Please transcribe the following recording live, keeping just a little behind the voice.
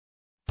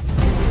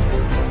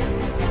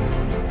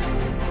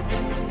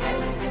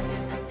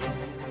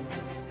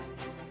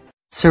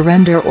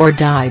Surrender or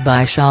die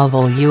by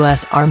Shovell.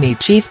 U.S. Army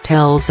chief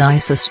tells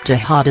ISIS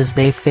jihadis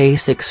they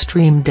face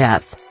extreme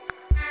death.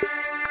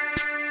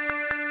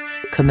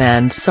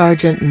 Command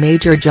Sergeant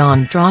Major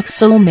John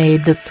Troxell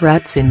made the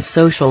threats in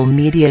social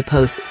media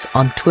posts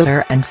on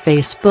Twitter and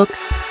Facebook.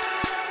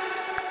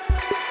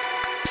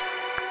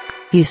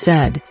 He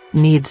said,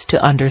 "Needs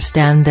to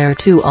understand there are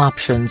two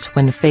options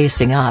when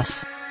facing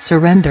us,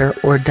 surrender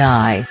or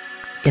die."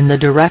 In the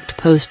direct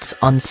posts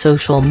on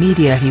social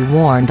media he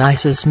warned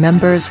ISIS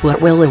members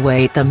what will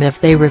await them if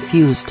they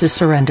refuse to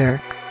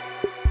surrender.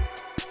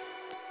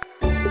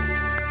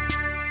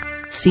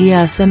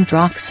 CSM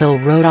Troxell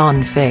wrote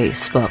on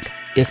Facebook,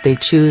 "If they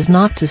choose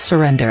not to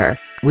surrender,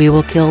 we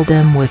will kill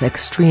them with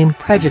extreme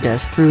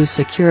prejudice through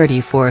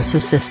security force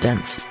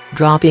assistance,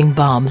 dropping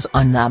bombs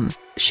on them,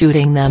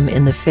 shooting them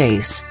in the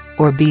face,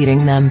 or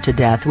beating them to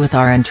death with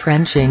our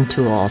entrenching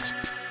tools.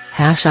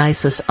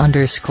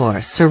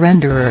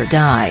 #ISIS_surrender or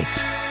die."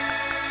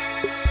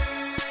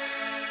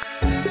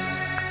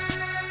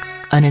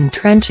 An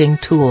entrenching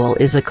tool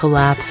is a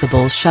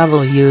collapsible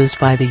shovel used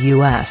by the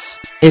U.S.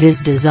 It is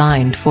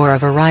designed for a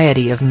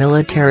variety of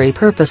military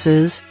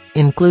purposes,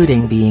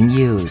 including being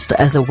used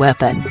as a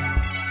weapon.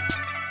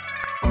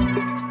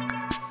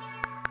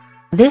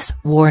 This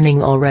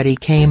warning already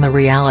came a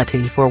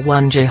reality for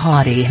one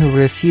jihadi who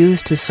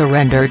refused to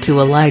surrender to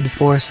Allied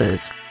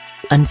forces.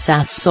 An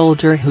SAS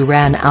soldier who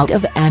ran out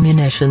of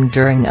ammunition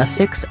during a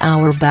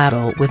 6-hour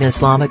battle with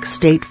Islamic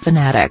State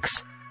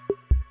fanatics.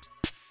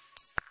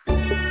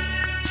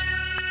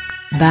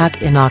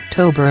 Back in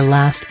October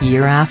last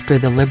year after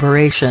the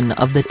liberation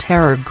of the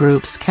terror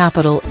group's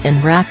capital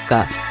in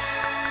Raqqa.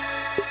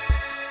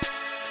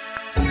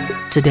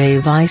 Today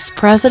Vice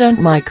President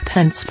Mike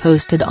Pence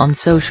posted on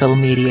social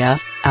media,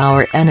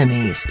 "Our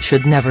enemies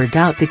should never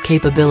doubt the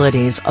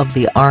capabilities of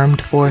the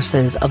armed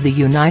forces of the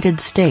United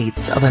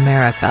States of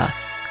America.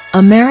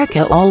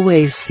 America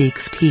always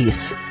seeks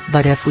peace,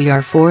 but if we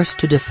are forced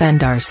to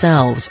defend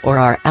ourselves or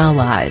our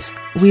allies,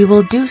 we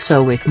will do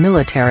so with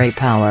military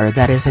power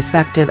that is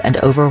effective and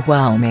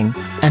overwhelming,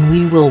 and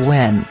we will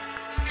win."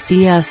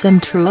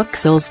 CSM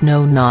Troxell's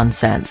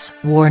no-nonsense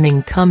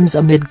warning comes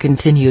amid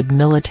continued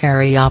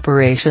military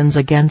operations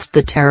against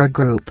the terror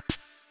group.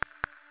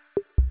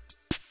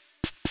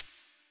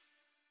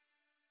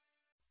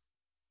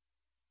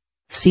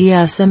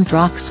 CSM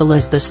Troxell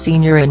is the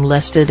senior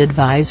enlisted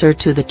advisor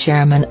to the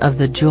chairman of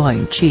the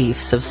Joint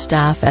Chiefs of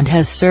Staff and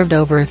has served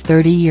over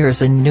 30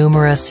 years in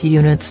numerous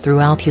units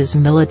throughout his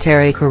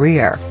military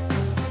career.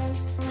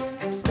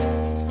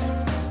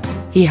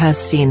 He has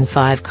seen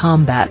 5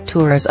 combat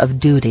tours of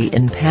duty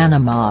in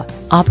Panama,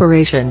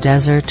 Operation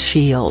Desert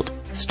Shield,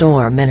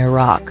 Storm in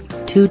Iraq,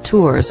 2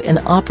 tours in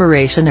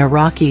Operation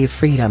Iraqi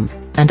Freedom,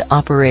 and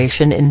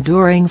Operation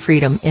Enduring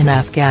Freedom in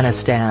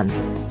Afghanistan.